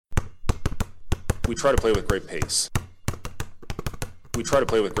We try to play with great pace.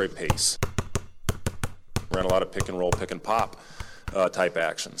 Ran a lot of pick and roll, pick and pop type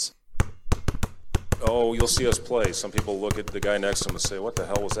actions. Oh, you'll see us play. Some people look at the guy next to him and say, what the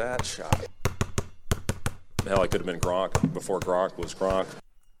hell was that shot? Hell, I could have been Gronk before Gronk was Gronk.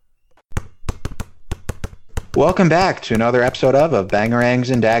 Welcome back to another episode of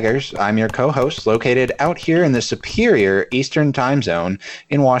Bangerangs and Daggers. I'm your co-host, located out here in the superior Eastern Time Zone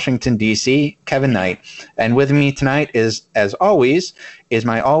in Washington, D.C., Kevin Knight. And with me tonight is, as always, is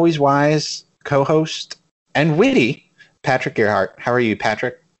my always wise co-host and witty, Patrick Gerhart. How are you,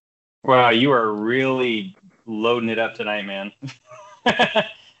 Patrick? Wow, you are really loading it up tonight, man.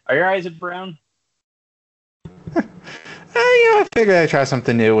 Are your eyes brown? I figured I'd try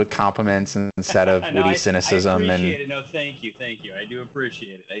something new with compliments instead of witty cynicism. I appreciate it. No, thank you. I do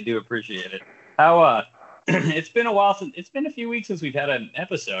appreciate it. How, it's been a few weeks since we've had an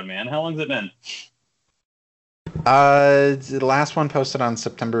episode, man. How long's it been? The last one posted on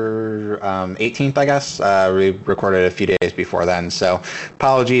September 18th, I guess. We recorded a few days before then, so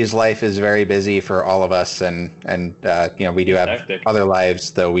apologies. Life is very busy for all of us, and we do have hectic. Other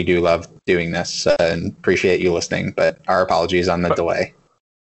lives, though we do love doing this and appreciate you listening. But our apologies on the delay.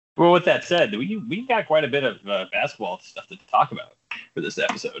 Well, with that said, we got quite a bit of basketball stuff to talk about for this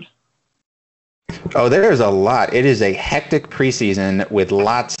episode. Oh, there is a lot. It is a hectic preseason with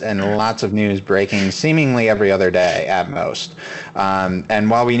lots and lots of news breaking seemingly every other day at most. And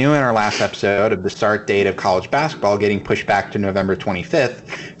while we knew in our last episode of the start date of college basketball getting pushed back to November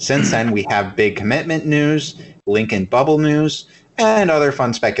 25th, since then we have big commitment news, Lincoln bubble news, and other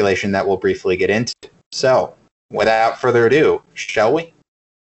fun speculation that we'll briefly get into. So, without further ado, shall we?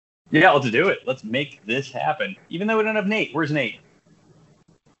 Yeah, let's do it. Let's make this happen. Even though we don't have Nate. Where's Nate?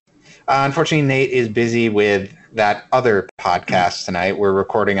 Unfortunately, Nate is busy with that other podcast tonight. We're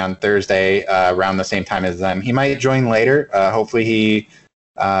recording on Thursday around the same time as them. He might join later. Hopefully he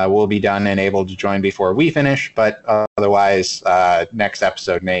will be done and able to join before we finish. But otherwise, next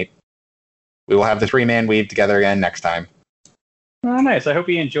episode, Nate, we will have the three-man weave together again next time. Oh, nice. I hope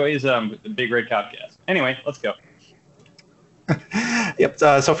he enjoys the Big Red Copcast. Anyway, let's go. Yep.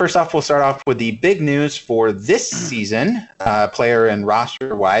 So first off, we'll start off with the big news for this season, player and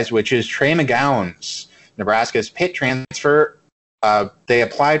roster-wise, which is Trey McGowens, Nebraska's Pitt transfer. They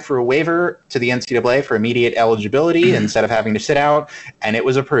applied for a waiver to the NCAA for immediate eligibility instead of having to sit out, and it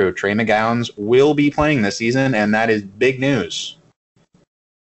was approved. Trey McGowens will be playing this season, and that is big news.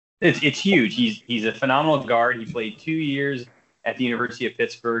 It's huge. He's a phenomenal guard. He played 2 years at the University of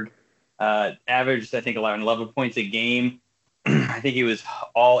Pittsburgh, averaged, I think, 11 points a game. I think he was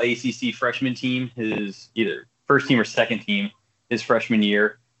all ACC freshman team, his either first team or second team his freshman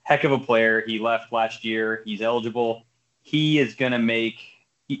year. Heck of a player. He left last year. He's eligible. He is going to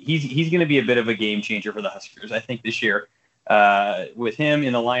he's going to be a bit of a game changer for the Huskers, I think, this year. With him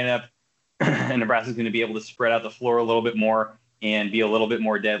in the lineup, and Nebraska's going to be able to spread out the floor a little bit more and be a little bit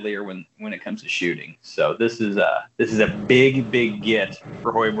more deadlier when it comes to shooting. So this is a big get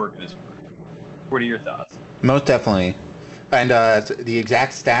for Hoiberg and his group. What are your thoughts? Most definitely. And the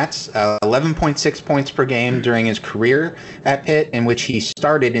exact stats, 11.6 points per game during his career at Pitt, in which he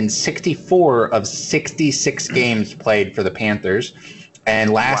started in 64 of 66 games played for the Panthers.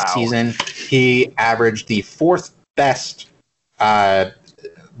 And last season, he averaged the fourth best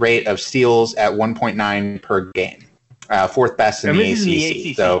rate of steals at 1.9 per game. Fourth best in the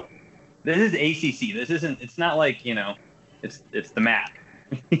ACC. So this is ACC. This isn't. It's not like it's the MAC.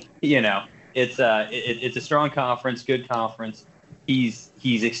 It's a strong conference, good conference. He's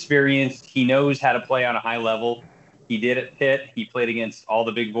experienced. He knows how to play on a high level. He did at Pitt. He played against all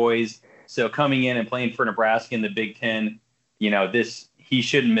the big boys. So coming in and playing for Nebraska in the Big Ten, he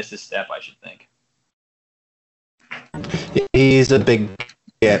shouldn't miss a step, I should think. He's a big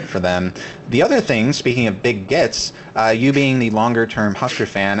get for them. The other thing, speaking of big gets, you being the longer-term Husker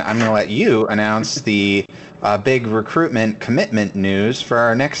fan, I'm going to let you announce the big recruitment commitment news for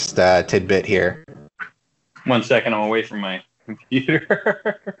our next tidbit here. 1 second, I'm away from my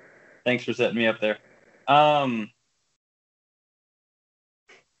computer. Thanks for setting me up there.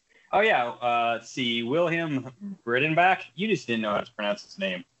 Let's see. Wilhelm Breidenbach. You just didn't know how to pronounce his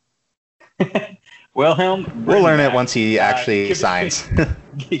name. Wilhelm Breidenbach. We'll learn it once he actually signs.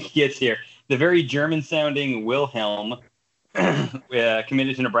 Gets here. The very German-sounding Wilhelm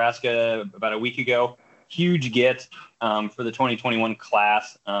committed to Nebraska about a week ago. Huge get for the 2021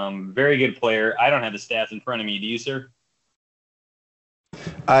 class. Very good player. I don't have the stats in front of me. Do you, sir?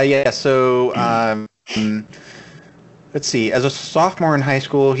 So let's see. As a sophomore in high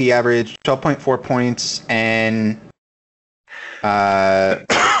school, he averaged 12.4 points and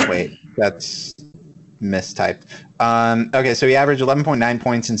that's mistyped. Okay, so he averaged 11.9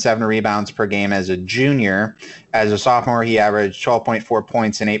 points and 7 rebounds per game as a junior. As a sophomore, he averaged 12.4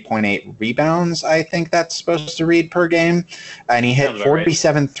 points and 8.8 rebounds, I think that's supposed to read, per game. And he hit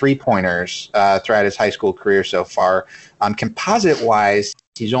 47 three-pointers throughout his high school career so far. Composite-wise,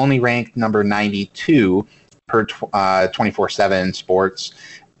 he's only ranked number 92 per 24/7 Sports.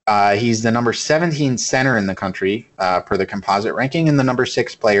 He's the number 17 center in the country per the composite ranking and the number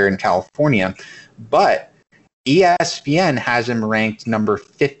 6 player in California. But ESPN has him ranked number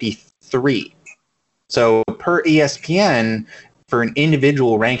 53. So per ESPN, for an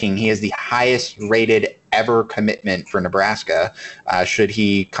individual ranking, he has the highest rated ever commitment for Nebraska. Should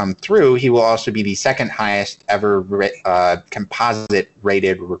he come through, he will also be the second highest ever composite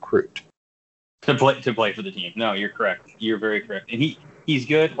rated recruit. To play for the team. No, you're correct. You're very correct. And he's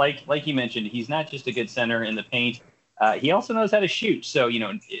good. Like you mentioned, he's not just a good center in the paint. He also knows how to shoot. So,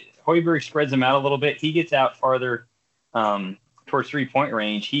 Hoiberg spreads him out a little bit. He gets out farther towards 3-point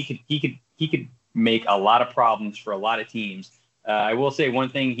range. He could make a lot of problems for a lot of teams. I will say one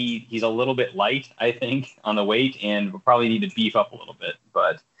thing, he's a little bit light, I think, on the weight, and will probably need to beef up a little bit.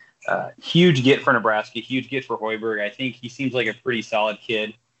 But huge get for Nebraska, huge get for Hoiberg. I think he seems like a pretty solid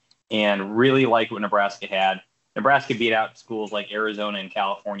kid and really like what Nebraska had. Nebraska beat out schools like Arizona and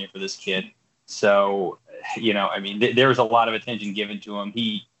California for this kid. So, there was a lot of attention given to him.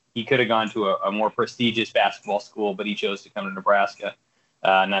 He could have gone to a more prestigious basketball school, but he chose to come to Nebraska.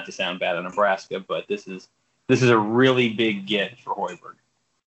 Not to sound bad on Nebraska, but this is a really big get for Hoiberg.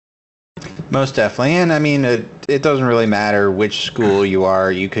 Most definitely. And I mean, it doesn't really matter which school you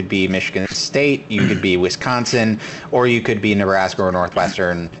are. You could be Michigan State, you could be Wisconsin, or you could be Nebraska or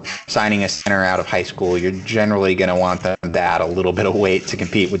Northwestern. Signing a center out of high school, you're generally going to want them to add a little bit of weight to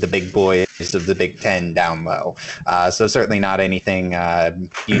compete with the big boys of the Big Ten down low. So certainly not anything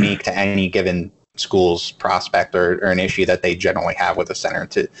unique to any given school's prospect or an issue that they generally have with a center,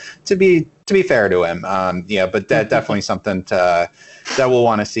 to be fair to him. But that definitely something that we'll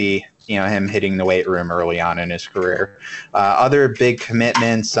want to see, him hitting the weight room early on in his career. Other big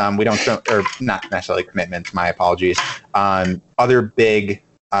commitments, or not necessarily commitments, my apologies. Other big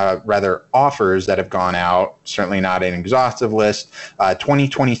rather offers that have gone out, certainly not an exhaustive list.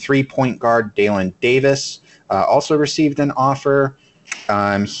 2023 point guard Dalen Davis also received an offer.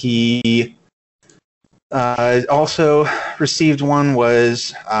 He also received one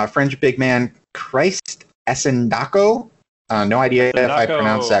was French big man Christ Essendako. No idea if I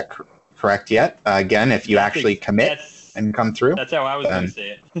pronounced that correct yet. Again, if you actually commit and come through. That's how I was going to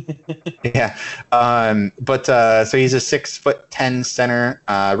say it. Yeah. So he's a 6'10" center,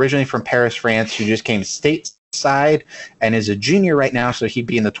 originally from Paris, France, who just came stateside and is a junior right now. So he'd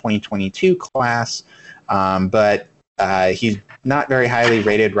be in the 2022 class. But he's not very highly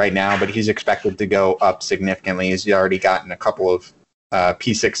rated right now, but he's expected to go up significantly. He's already gotten a couple of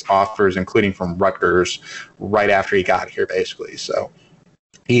P6 offers, including from Rutgers, right after he got here, basically. So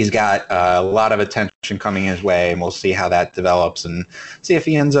he's got a lot of attention coming his way, and we'll see how that develops and see if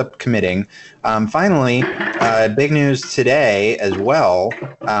he ends up committing. Finally, big news today as well,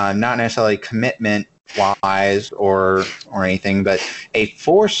 not necessarily commitment-wise or anything, but a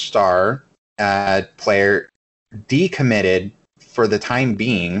 4-star player decommitted for the time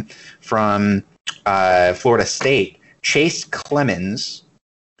being from Florida State, Chase Clemens,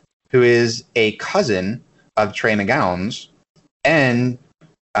 who is a cousin of Trey McGowan's, and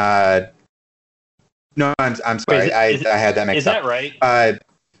no, I'm sorry, I had that mixed up. Is that right?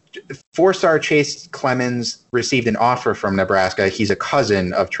 4-star Chase Clemens received an offer from Nebraska. He's a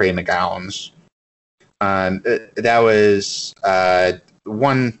cousin of Trey McGowan's. That was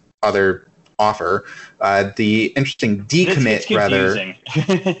one other offer. The interesting decommit, rather.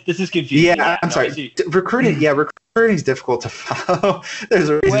 This is confusing. Yeah, I'm sorry. Recruiting is difficult to follow. There's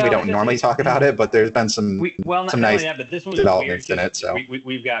a reason we don't normally talk about it, but there's been some nice developments in it. So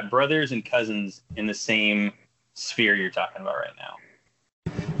we've got brothers and cousins in the same sphere you're talking about right now.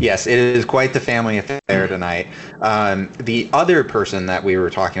 Yes, it is quite the family affair tonight. The other person that we were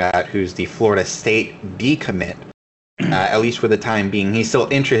talking about, who's the Florida State decommit, at least for the time being, he's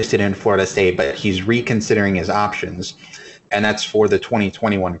still interested in Florida State, but he's reconsidering his options, and that's for the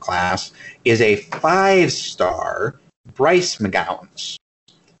 2021 class, is a 5-star Bryce McGowens,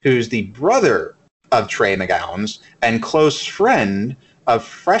 who's the brother of Trey McGowens and close friend of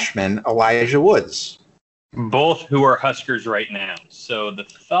freshman Elijah Woods. Both who are Huskers right now. So the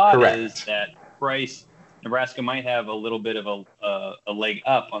thought is that Nebraska might have a little bit of a leg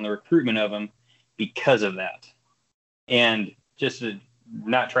up on the recruitment of him because of that. And just to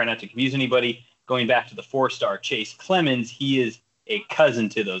try not to confuse anybody, going back to the 4-star Chase Clemens, he is a cousin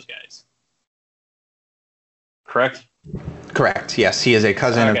to those guys. correct? Correct. Yes, he is a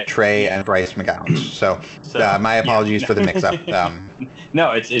cousin of Trey and Bryce McGowan. So my apologies for the mix-up.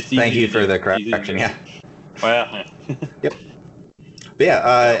 No, it's easy. Thank you for the correction. Yeah. Well. Yep. But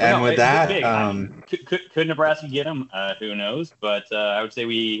yeah, and with that, could Nebraska get him? Who knows? But I would say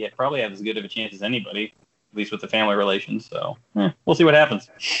we probably have as good of a chance as anybody, at least with the family relations. So we'll see what happens.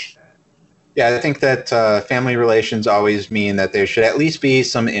 Yeah, I think that family relations always mean that there should at least be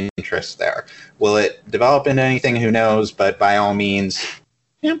some interest there. Will it develop into anything? Who knows? But by all means,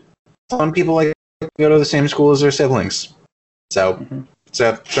 some people like to go to the same school as their siblings. So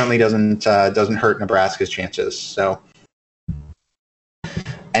certainly doesn't hurt Nebraska's chances. So,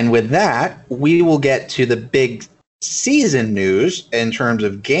 and with that, we will get to the big season news in terms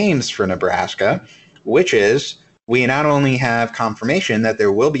of games for Nebraska, which is we not only have confirmation that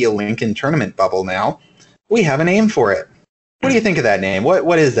there will be a Lincoln tournament bubble now, we have a name for it. What do you think of that name?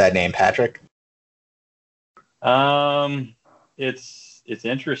 What is that name, Patrick? It's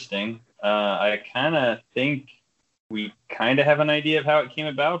interesting. I kind of think we kind of have an idea of how it came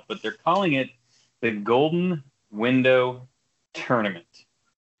about, but they're calling it the Golden Window Tournament,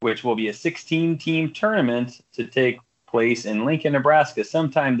 which will be a 16-team tournament to take place in Lincoln, Nebraska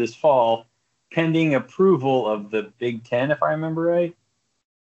sometime this fall, pending approval of the Big Ten, if I remember right.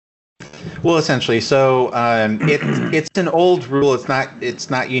 Well, essentially, so it's an old rule. It's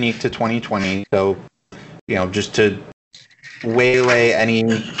not unique to 2020. So, just to waylay any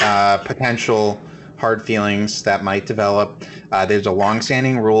potential hard feelings that might develop, there's a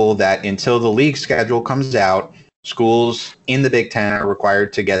longstanding rule that until the league schedule comes out, schools in the Big Ten are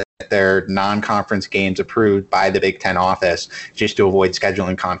required to get their non-conference games approved by the Big Ten office, just to avoid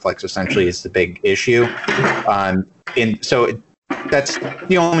scheduling conflicts. Essentially, is the big issue. That's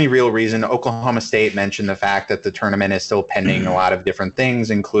the only real reason. Oklahoma State mentioned the fact that the tournament is still pending a lot of different things,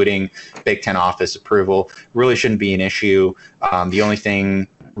 including Big Ten office approval. Really shouldn't be an issue. The only thing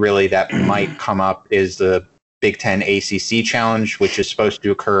really that might come up is the Big Ten ACC Challenge, which is supposed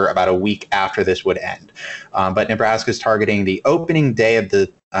to occur about a week after this would end. But Nebraska is targeting the opening day of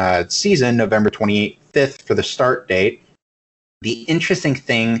the season, November 25th, for the start date. The interesting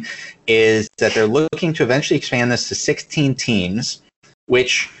thing is that they're looking to eventually expand this to 16 teams,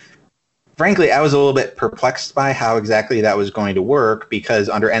 which, frankly, I was a little bit perplexed by how exactly that was going to work, because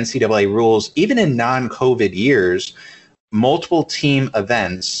under NCAA rules, even in non-COVID years, multiple team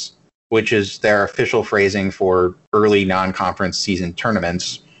events, which is their official phrasing for early non-conference season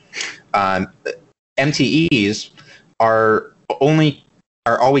tournaments, MTEs are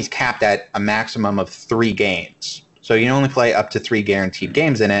always capped at a maximum of 3 games. So you only play up to 3 guaranteed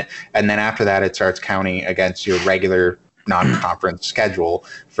games in it, and then after that it starts counting against your regular non-conference schedule.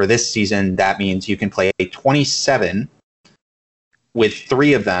 For this season, that means you can play 27, with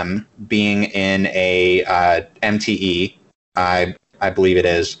 3 of them being in a MTE, I believe it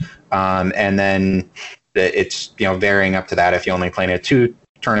is. And then it's varying up to that. If you only play in a 2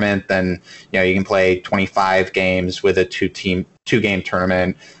 tournament, then you can play 25 games with a 2-game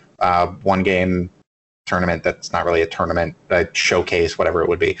tournament, 1-game tournament that's not really a tournament, a showcase, whatever it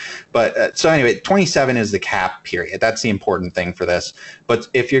would be. But so anyway, 27 is the cap period. That's the important thing for this. But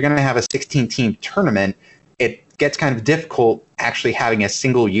if you're going to have a 16-team tournament, it gets kind of difficult actually having a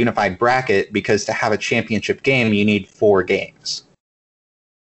single unified bracket, because to have a championship game, you need 4 games.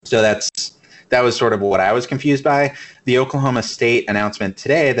 So that was sort of what I was confused by. The Oklahoma State announcement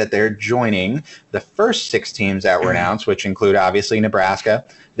today that they're joining the first 6 teams that were announced, which include obviously Nebraska,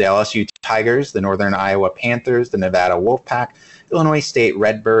 the LSU Tigers, the Northern Iowa Panthers, the Nevada Wolfpack, Illinois State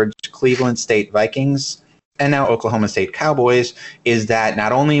Redbirds, Cleveland State Vikings, and now Oklahoma State Cowboys, is that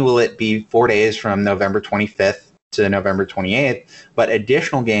not only will it be 4 days from November 25th to November 28th, but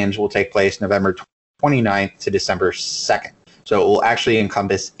additional games will take place November 29th to December 2nd. So it will actually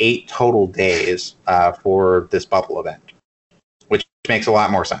encompass 8 total days for this bubble event, which makes a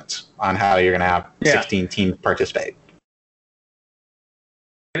lot more sense on how you're going to have 16 teams participate.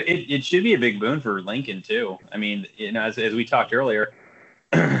 It should be a big boon for Lincoln too. I mean, as we talked earlier,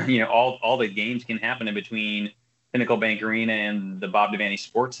 all the games can happen in between Pinnacle Bank Arena and the Bob Devaney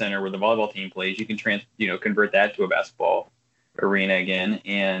Sports Center where the volleyball team plays. You can convert that to a basketball arena again,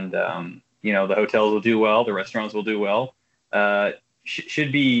 and the hotels will do well, the restaurants will do well.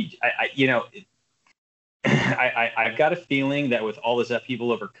 Should be, I've got a feeling that with all this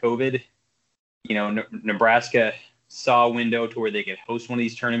upheaval over COVID, Nebraska saw a window to where they could host one of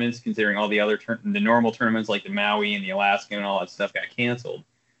these tournaments, considering all the other the normal tournaments like the Maui and the Alaska and all that stuff got canceled.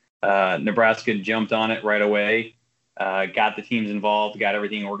 Nebraska jumped on it right away, got the teams involved, got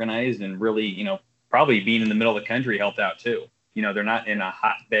everything organized, and really, probably being in the middle of the country helped out too. They're not in a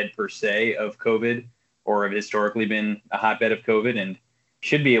hotbed per se of COVID or have historically been a hotbed of COVID and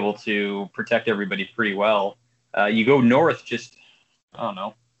should be able to protect everybody pretty well. You go north, just, I don't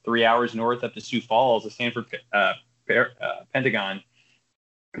know, 3 hours north up to Sioux Falls, the Sanford Pentagon.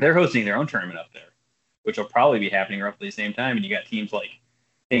 They're hosting their own tournament up there, which will probably be happening roughly the same time. And you got teams like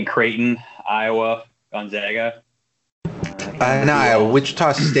in Creighton, Iowa, Gonzaga. No,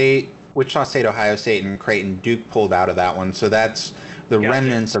 Wichita State, Ohio State, and Creighton. Duke pulled out of that one, so that's the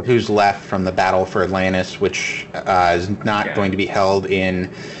remnants of who's left from the Battle for Atlantis, which is not going to be held in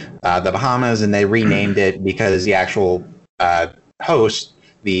the Bahamas, and they renamed it because the actual host,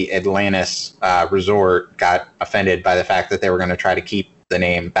 the Atlantis resort, got offended by the fact that they were going to try to keep the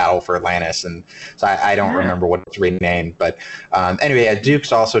name Battle for Atlantis, and so I don't remember what it's renamed. But anyway,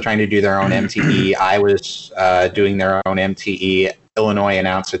 Duke's also trying to do their own MTE. Iowa's doing their own MTE. Illinois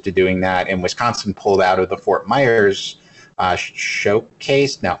announced that they're doing that, and Wisconsin pulled out of the Fort Myers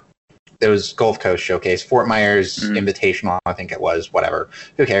showcase. No, it was Gulf Coast showcase. Fort Myers Invitational, I think it was. Whatever.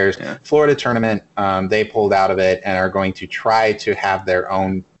 Who cares? Yeah. Florida tournament, they pulled out of it and are going to try to have their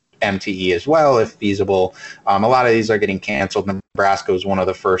own MTE as well, if feasible. A lot of these are getting canceled. Nebraska was one of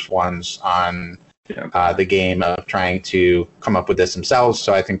the first ones on the game of trying to come up with this themselves.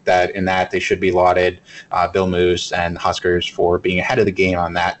 So I think that in that they should be lauded, Bill Moose and Huskers, for being ahead of the game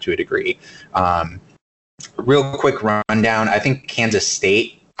on that to a degree. Real quick rundown. I think Kansas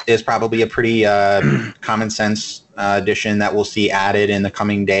State is probably a pretty common sense addition that we'll see added in the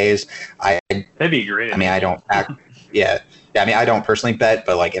coming days. That'd be great. I mean, I don't personally bet,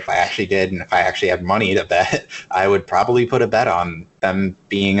 but like if I actually did, and if I actually had money to bet, I would probably put a bet on them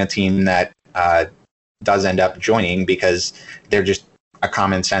being a team that does end up joining, because they're just a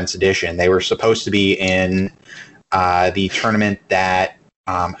common sense addition. They were supposed to be in the tournament that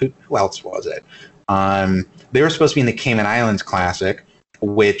who else was it? They were supposed to be in the Cayman Islands Classic,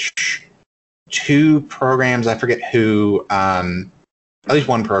 which two programs, I forget who, at least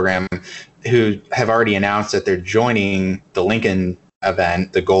one program, who have already announced that they're joining the Lincoln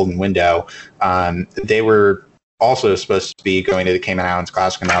event, the Golden Window. They were also supposed to be going to the Cayman Islands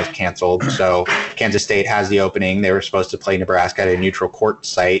Classic, and that was canceled. So Kansas State has the opening. They were supposed to play Nebraska at a neutral court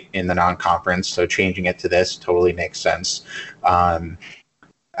site in the non-conference, so changing it to this totally makes sense.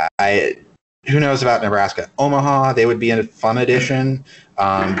 Who knows about Nebraska? Omaha, they would be a fun addition,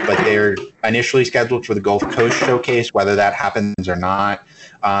 but they're initially scheduled for the Gulf Coast Showcase, whether that happens or not.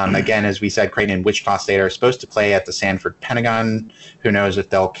 Again, as we said, Creighton and Wichita State are supposed to play at the Sanford Pentagon. Who knows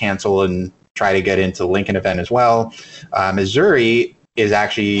if they'll cancel and try to get into the Lincoln event as well. Missouri is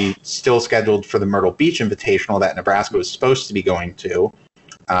actually still scheduled for the Myrtle Beach Invitational that Nebraska was supposed to be going to.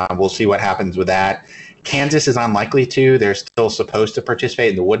 We'll see what happens with that. Kansas is unlikely to. They're still supposed to participate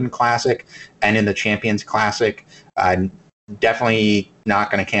in the Wooden Classic and in the Champions Classic. Definitely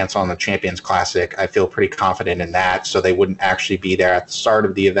not going to cancel on the Champions Classic. I feel pretty confident in that, so they wouldn't actually be there at the start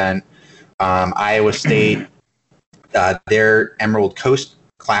of the event. Iowa State, their Emerald Coast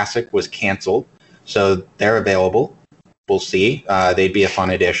Classic was canceled, so they're available. We'll see. They'd be a fun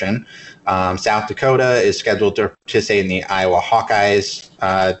addition. South Dakota is scheduled to participate in the Iowa Hawkeyes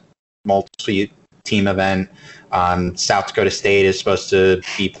multi-team event. South Dakota State is supposed to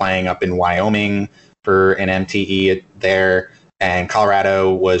be playing up in Wyoming for an MTE there. And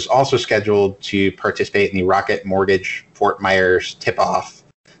Colorado was also scheduled to participate in the Rocket Mortgage Fort Myers tip-off,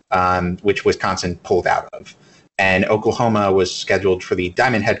 which Wisconsin pulled out of. And Oklahoma was scheduled for the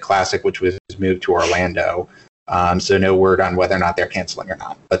Diamond Head Classic, which was moved to Orlando. So no word on whether or not they're canceling or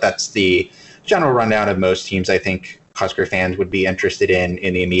not. But that's the general rundown of most teams I think Husker fans would be interested in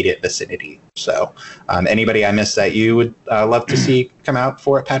the immediate vicinity. So anybody I missed that you would love to see come out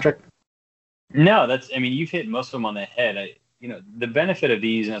for it, Patrick? No, you've hit most of them on the head. The benefit of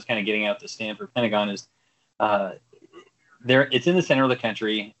these, and I was kind of getting out the Stanford Pentagon, is it's in the center of the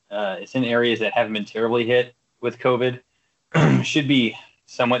country. It's in areas that haven't been terribly hit with COVID. Should be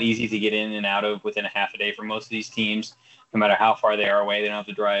somewhat easy to get in and out of within a half a day for most of these teams, no matter how far they are away. They don't have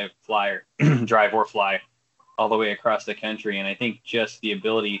to drive or fly all the way across the country. And I think just the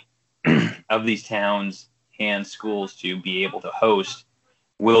ability of these towns and schools to be able to host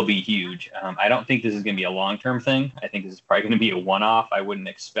will be huge. I don't think this is going to be a long-term thing. I think this is probably going to be a one-off. I wouldn't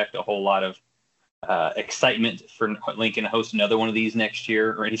expect a whole lot of excitement for Lincoln to host another one of these next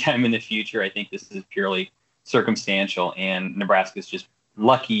year or anytime in the future. I think this is purely circumstantial, and Nebraska's just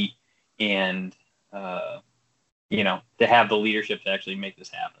lucky and to have the leadership to actually make this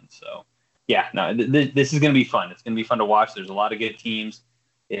happen. So this is going to be fun. It's going to be fun to watch. There's a lot of good teams.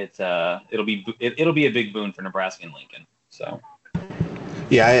 It'll be a big boon for Nebraska and Lincoln. So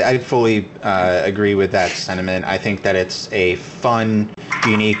Yeah, I fully agree with that sentiment. I think that it's a fun,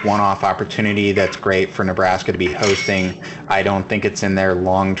 unique one-off opportunity that's great for Nebraska to be hosting. I don't think it's in their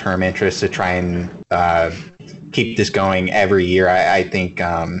long-term interest to try and keep this going every year. I think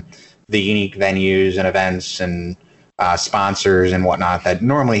the unique venues and events and sponsors and whatnot that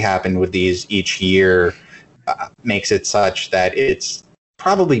normally happen with these each year makes it such that it's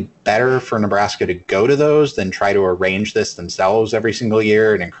probably better for Nebraska to go to those than try to arrange this themselves every single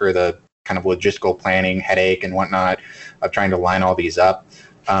year and incur the kind of logistical planning headache and whatnot of trying to line all these up.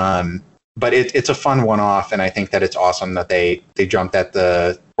 But it's a fun one-off, and I think that it's awesome that they jumped at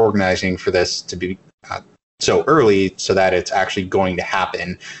the organizing for this to be so early so that it's actually going to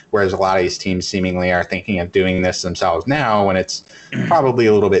happen, whereas a lot of these teams seemingly are thinking of doing this themselves now when it's probably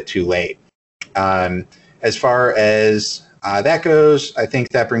a little bit too late. As far as that goes, I think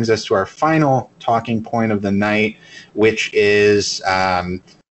that brings us to our final talking point of the night, which is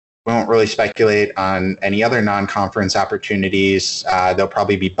we won't really speculate on any other non-conference opportunities. There'll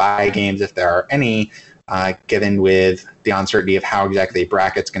probably be bye games if there are any, given with the uncertainty of how exactly the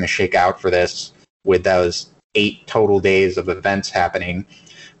bracket's going to shake out for this with those 8 total days of events happening.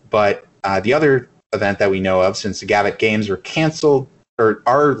 But the other event that we know of, since the Gavitt Games were canceled, or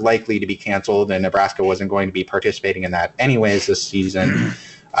are likely to be canceled, and Nebraska wasn't going to be participating in that anyways this season,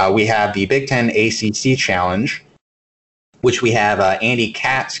 we have the Big Ten ACC Challenge, which we have Andy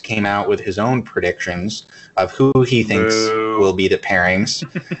Katz came out with his own predictions of who he thinks will be the pairings.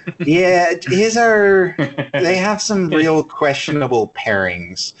 Yeah, they have some real questionable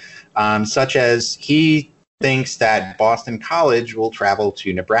pairings, such as he thinks that Boston College will travel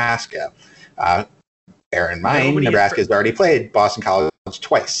to Nebraska. Bear in mind, Nebraska's already played Boston College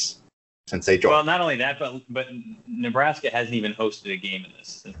twice since they joined. Well, not only that, but Nebraska hasn't even hosted a game in this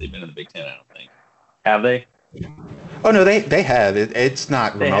since they've been in the Big Ten, I don't think. Have they? Oh, no, they have. It's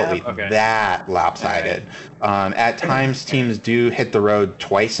not remotely that lopsided. Right. At times, teams do hit the road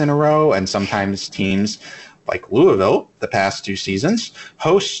twice in a row, and sometimes teams, like Louisville, the past 2 seasons,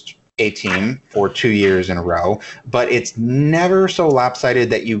 host a team for 2 years in a row, but it's never so lopsided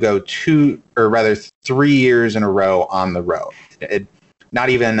that you go 3 years in a row on the road. Not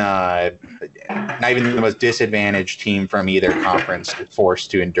even the most disadvantaged team from either conference is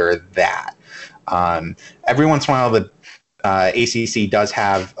forced to endure that. Every once in a while, the ACC does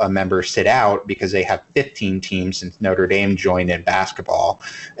have a member sit out because they have 15 teams since Notre Dame joined in basketball,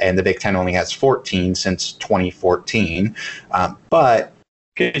 and the Big Ten only has 14 since 2014. But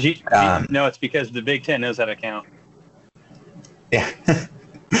no, it's because the Big Ten knows how to count. Yeah,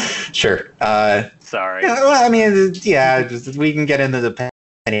 sure. Sorry. Yeah, well, I mean, yeah, we can get into the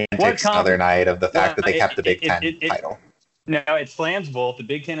antics another night of the fact that they kept the Big Ten title. No, it slams both. The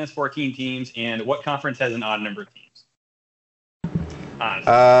Big Ten has 14 teams, and what conference has an odd number of teams?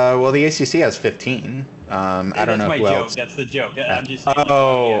 Honestly. Well, the ACC has 15. I don't know who else. That's the joke. I'm just.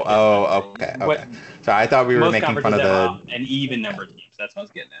 Okay. So I thought we were making fun of an even number of teams. That's what I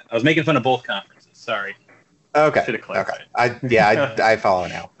was getting at. I was making fun of both conferences. Sorry. Okay. Should have clarified. I follow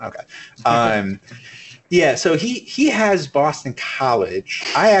now. Okay. Yeah. So he has Boston College.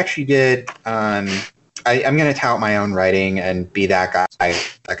 I actually did. I'm going to tout my own writing and be that guy.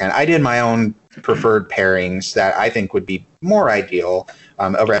 I did my own preferred pairings that I think would be more ideal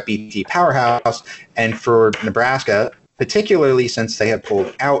over at BT Powerhouse. And for Nebraska, particularly since they have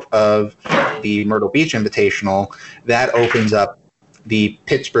pulled out of the Myrtle Beach Invitational, that opens up the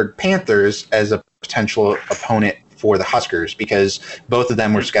Pittsburgh Panthers as a potential opponent for the Huskers, because both of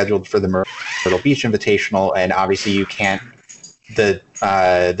them were scheduled for the Myrtle Beach Invitational, and obviously you can't. The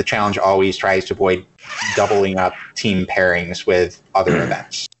challenge always tries to avoid doubling up team pairings with other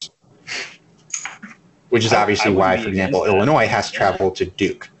events, which is obviously why, for example, Illinois has to travel to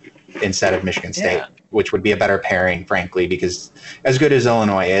Duke instead of Michigan State, which would be a better pairing, frankly, because as good as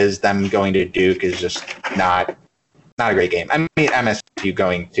Illinois is, them going to Duke is just not a great game. I mean, MSU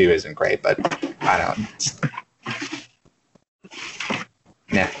going to isn't great, but I don't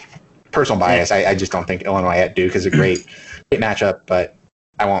know. Personal bias. I just don't think Illinois at Duke is a great matchup, but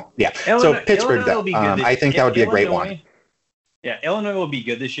I won't. Yeah. So Pittsburgh, though, I think that would be a great one. Yeah, Illinois will be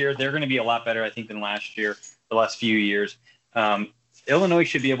good this year. They're going to be a lot better, I think, than last year, the last few years. Illinois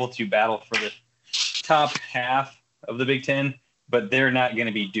should be able to battle for the top half of the Big Ten, but they're not going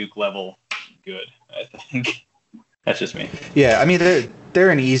to be Duke level good, I think. That's just me. Yeah, I mean,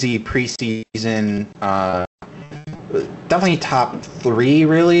 they're an easy preseason definitely top 3,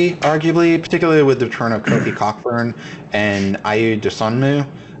 really, arguably, particularly with the return of Kofi Cockburn and Ayu Dosunmu.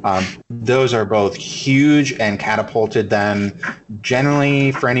 Those are both huge and catapulted them.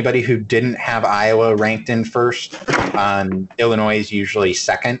 Generally, for anybody who didn't have Iowa ranked in first, Illinois is usually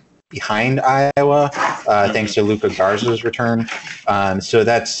second behind Iowa, thanks to Luka Garza's return. So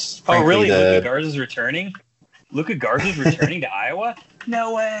that's oh, really? Luka Garza's returning? Luka Garza's returning to Iowa?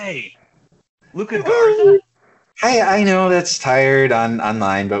 No way. Luka Garza? I know that's tired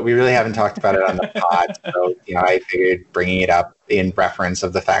online, but we really haven't talked about it on the pod. So, I figured bringing it up in reference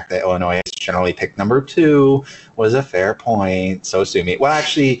of the fact that Illinois is generally picked number 2 was a fair point. So sue me. Well,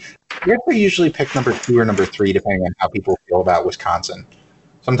 actually, we usually pick number 2 or number 3, depending on how people feel about Wisconsin.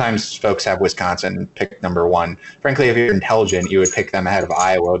 Sometimes folks have Wisconsin pick number 1. Frankly, if you're intelligent, you would pick them ahead of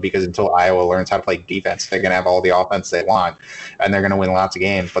Iowa, because until Iowa learns how to play defense, they're going to have all the offense they want, and they're going to win lots of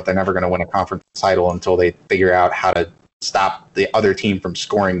games, but they're never going to win a conference title until they figure out how to stop the other team from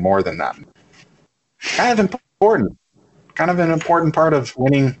scoring more than them. Kind of an important part of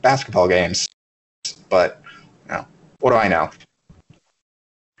winning basketball games. But, what do I know?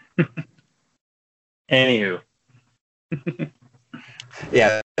 Anywho.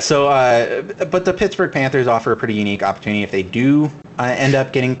 Yeah, so, but the Pittsburgh Panthers offer a pretty unique opportunity if they do end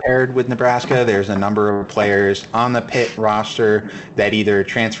up getting paired with Nebraska. There's a number of players on the Pitt roster that either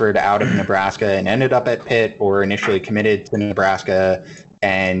transferred out of Nebraska and ended up at Pitt, or initially committed to Nebraska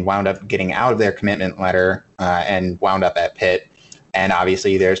and wound up getting out of their commitment letter and wound up at Pitt. And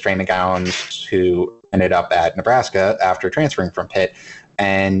obviously there's Trey McGowens, who ended up at Nebraska after transferring from Pitt.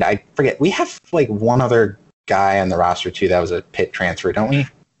 And I forget, we have like one other guy on the roster too that was a Pitt transfer, don't we?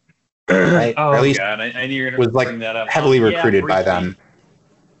 Right? Oh, at least God, I knew you were going to bring that up. Heavily recruited by them.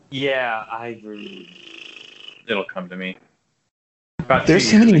 Yeah, it'll come to me. There's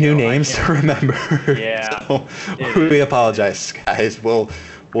so many new names to remember. Yeah. So we apologize, guys. We'll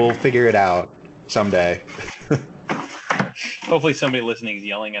figure it out someday. Hopefully somebody listening is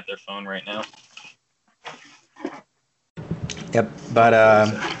yelling at their phone right now. Yep, but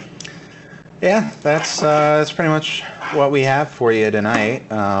yeah, that's pretty much what we have for you tonight.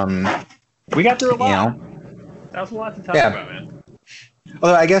 We got through a lot. That was a lot to talk about, man.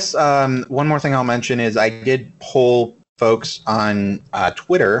 Although I guess one more thing I'll mention is I did poll folks on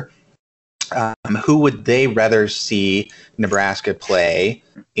Twitter who would they rather see Nebraska play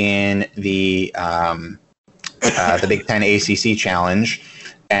in the Big Ten ACC Challenge.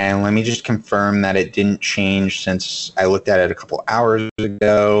 And let me just confirm that it didn't change since I looked at it a couple hours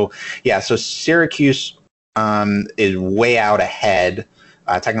ago. Yeah, so Syracuse is way out ahead.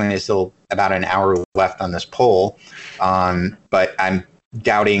 Technically, there's still about an hour left on this poll. But I'm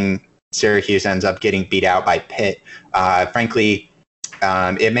doubting Syracuse ends up getting beat out by Pitt. Frankly,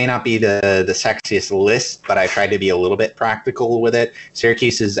 it may not be the sexiest list, but I tried to be a little bit practical with it.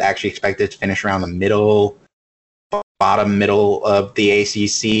 Syracuse is actually expected to finish around the bottom middle of the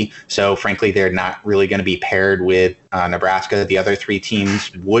ACC. So frankly, they're not really going to be paired with Nebraska. The other 3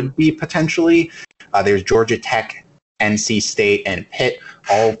 teams would be potentially. There's Georgia Tech, NC State, and Pitt.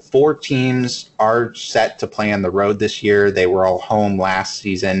 All 4 teams are set to play on the road this year. They were all home last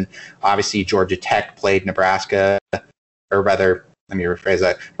season. Obviously, Georgia Tech played Nebraska, or rather, let me rephrase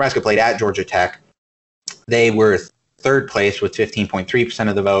that. Nebraska played at Georgia Tech. They were third place with 15.3%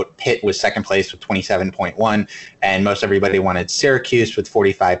 of the vote. Pitt was second place with 27.1%, and most everybody wanted Syracuse with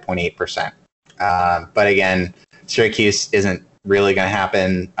 45.8%. But again, Syracuse isn't really going to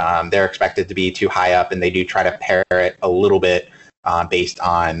happen. They're expected to be too high up, and they do try to pair it a little bit based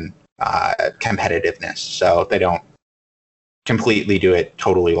on competitiveness. So they don't completely do it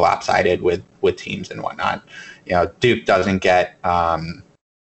totally lopsided with teams and whatnot. Duke doesn't get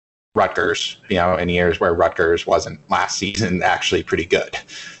Rutgers, in years where Rutgers wasn't last season actually pretty good.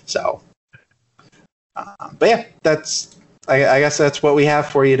 So, but yeah, I guess that's what we have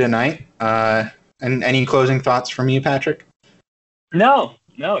for you tonight. And any closing thoughts from you, Patrick? No,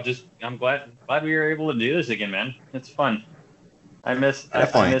 just I'm glad we were able to do this again, man. It's fun. I missed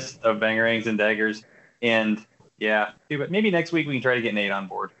Bangerangs and Daggers, and yeah, but maybe next week we can try to get Nate on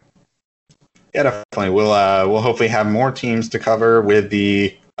board. Yeah, definitely. We'll hopefully have more teams to cover with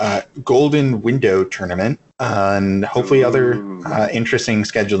the Golden Window Tournament, and hopefully other interesting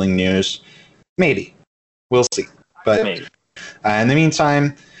scheduling news. Maybe. We'll see. But in the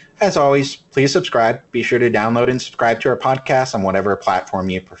meantime, as always, please subscribe. Be sure to download and subscribe to our podcast on whatever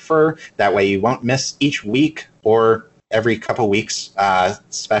platform you prefer. That way you won't miss each week or every couple weeks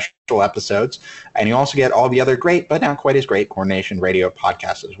special episodes. And you also get all the other great, but not quite as great, Coordination Radio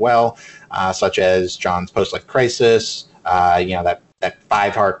podcasts as well, such as John's Post-Life Crisis, that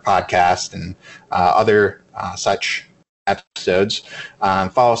 5 Heart podcast, and other such episodes.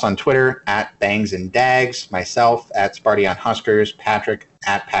 Follow us on Twitter at Bangs and Dags, myself at Sparty on Huskers, Patrick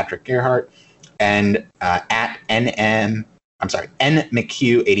at Patrick Gerhart, and at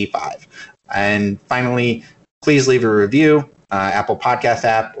NMcHugh85. And finally, please leave a review, Apple Podcast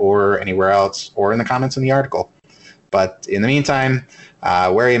app or anywhere else, or in the comments in the article. But in the meantime,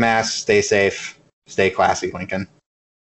 wear your mask, stay safe, stay classy, Lincoln.